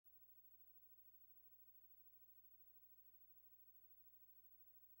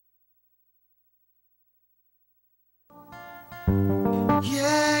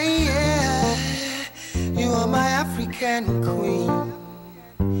Yeah, yeah, you are my African queen.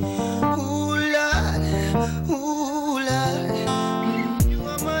 Ooh, Lord, ooh, Lord. You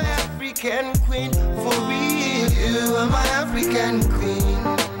are my African queen, for real. You are my African queen.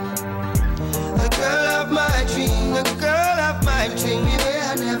 The girl of my dream, the girl of my dream, where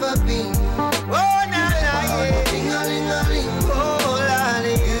I've never been. Oh, na na, yeah. Ding-a-ling-a-ling. Oh, Lord,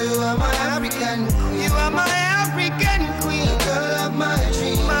 you are my African queen. You are my African queen, girl of my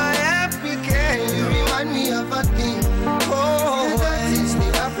dream, my African. You remind me of a thing. Oh, that is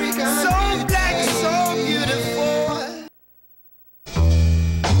the African. So black, so beautiful.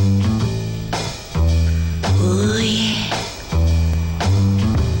 Oh yeah.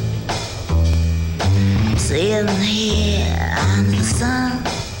 Sitting here under the sun,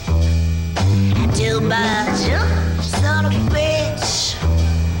 till by jump, son of a bitch.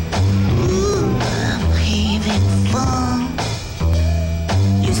 Ooh, I'm having fun.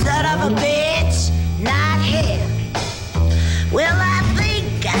 You son of a bitch, not here. Well, I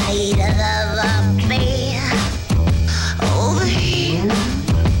think I ate another beer. Over here,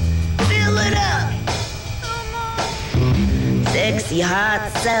 fill it up. Sexy, hot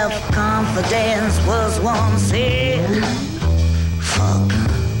self-confidence was once here. Fuck.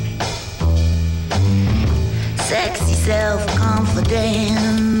 Sexy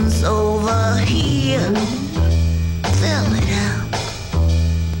self-confidence over here. Fill it up.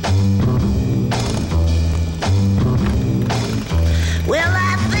 Well,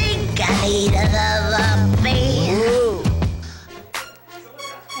 I think I need another beer.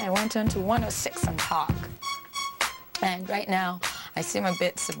 I went on to 106 and Park. And right now, I seem a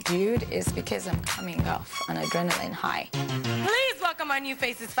bit subdued. It's because I'm coming off an adrenaline high. Please welcome our new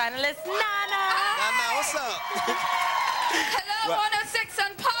faces finalist, Nana. Nana, what's up? Hello, 106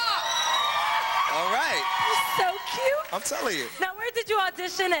 and Park. All right. So cute. I'm telling you. Now, where did you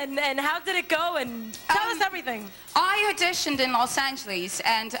audition and how did it go? And tell us everything. I auditioned in Los Angeles,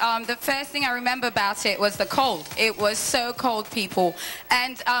 and the first thing I remember about it was the cold. It was so cold, people.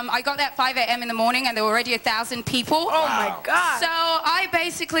 And I got there at 5 a.m. in the morning, and there were already 1,000 people. Oh, my God. So I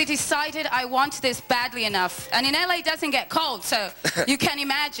basically decided I want this badly enough. And in LA, it doesn't get cold, so you can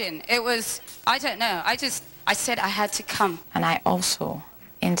imagine. It was, I don't know. I said I had to come. And I also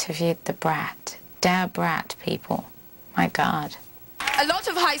interviewed the brat. Dare brat, people. My God. A lot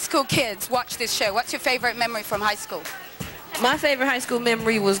of high school kids watch this show. What's your favorite memory from high school? My favorite high school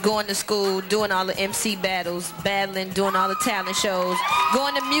memory was going to school, doing all the MC battles, battling, doing all the talent shows,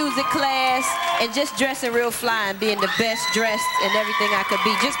 going to music class, and just dressing real fly and being the best dressed and everything I could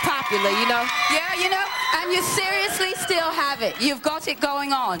be. Just popular, you know? Yeah, you know, and you seriously still have it. You've got it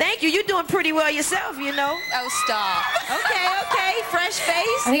going on. Thank you. You're doing pretty well yourself, you know? Oh, stop. Okay, fresh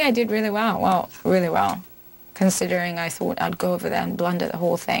face. I think I did really well. Well, really well. Considering I thought I'd go over there and blunder the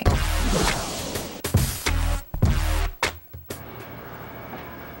whole thing.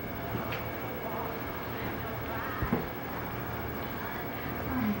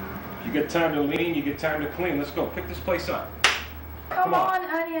 You get time to lean, you get time to clean. Let's go. Pick this place up. Come on,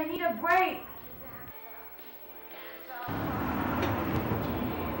 honey, I need a break.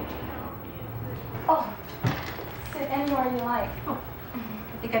 Oh, sit anywhere you like. Oh, I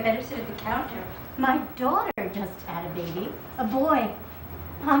think I better sit at the counter. My daughter just had a baby, a boy.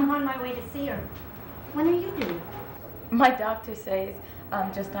 I'm on my way to see her. When are you due? My doctor says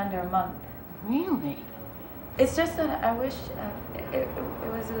just under a month. Really? It's just that I wish it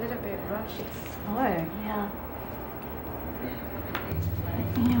was a little bit rushed. Sure, yeah.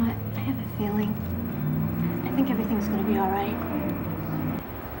 But you know what? I have a feeling. I think everything's going to be all right.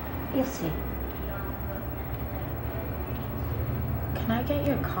 You'll see. Can I get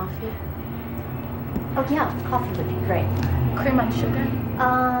you a coffee? Oh, yeah, coffee would be great. Cream and sugar?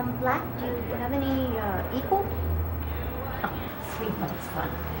 Black, do you have any equal? Oh, sweet one's fun.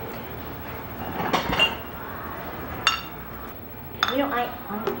 You know, I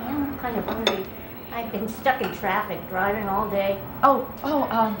am kind of hungry. I've been stuck in traffic, driving all day.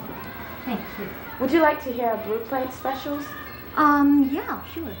 Thank you. Would you like to hear our blue plate specials? Yeah,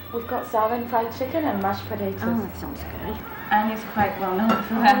 sure. We've got salmon fried chicken and mashed potatoes. Oh, that sounds good. And it's quite well known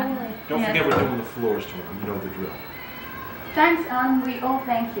for that. Really? Don't forget we're doing the floors to them. You know the drill. Thanks, Anne. We all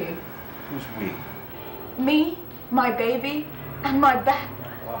thank you. Who's we? Me, my baby, and my back.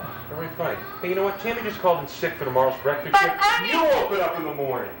 Wow, very funny. Hey, you know what? Tammy just called in sick for tomorrow's breakfast. But shift. Annie- You open up in the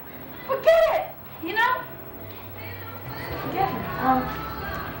morning. Forget it! You know? Forget it.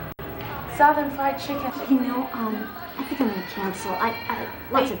 Southern fried chicken. You know, I think I'm going to cancel.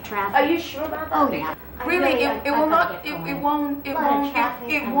 Lots of traffic. Are you sure about that? Oh, yeah. Really, it will not, it it won't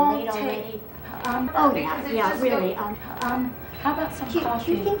traffic, I'm late take. already. Oh, yeah, really. How about some Do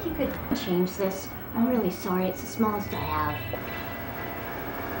coffee? you think you could change this? I'm really sorry. It's the smallest I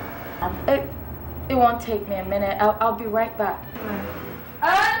have. It won't take me a minute. I'll be right back.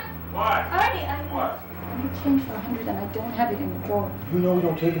 What? I What? need change for 100 and I don't have it in the drawer. You know we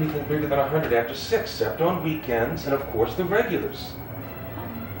don't take anything bigger than 100 after 6, except on weekends and, of course, the regulars.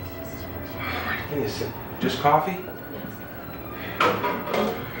 Give me a sip. Just coffee?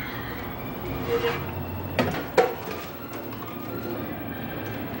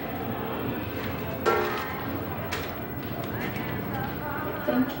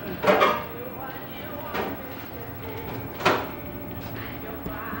 Thank you.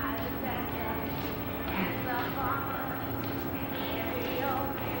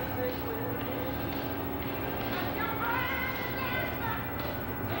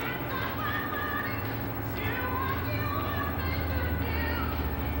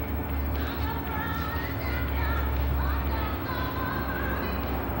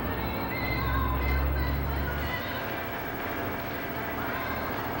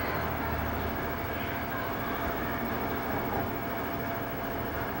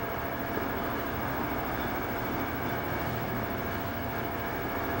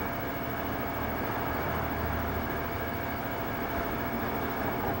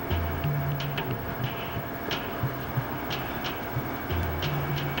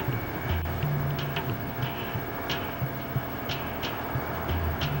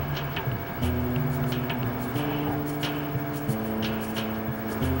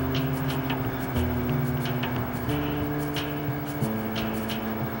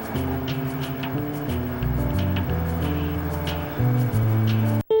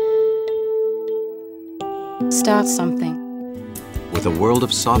 Start something. With a world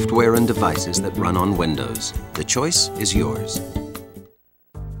of software and devices that run on Windows, the choice is yours.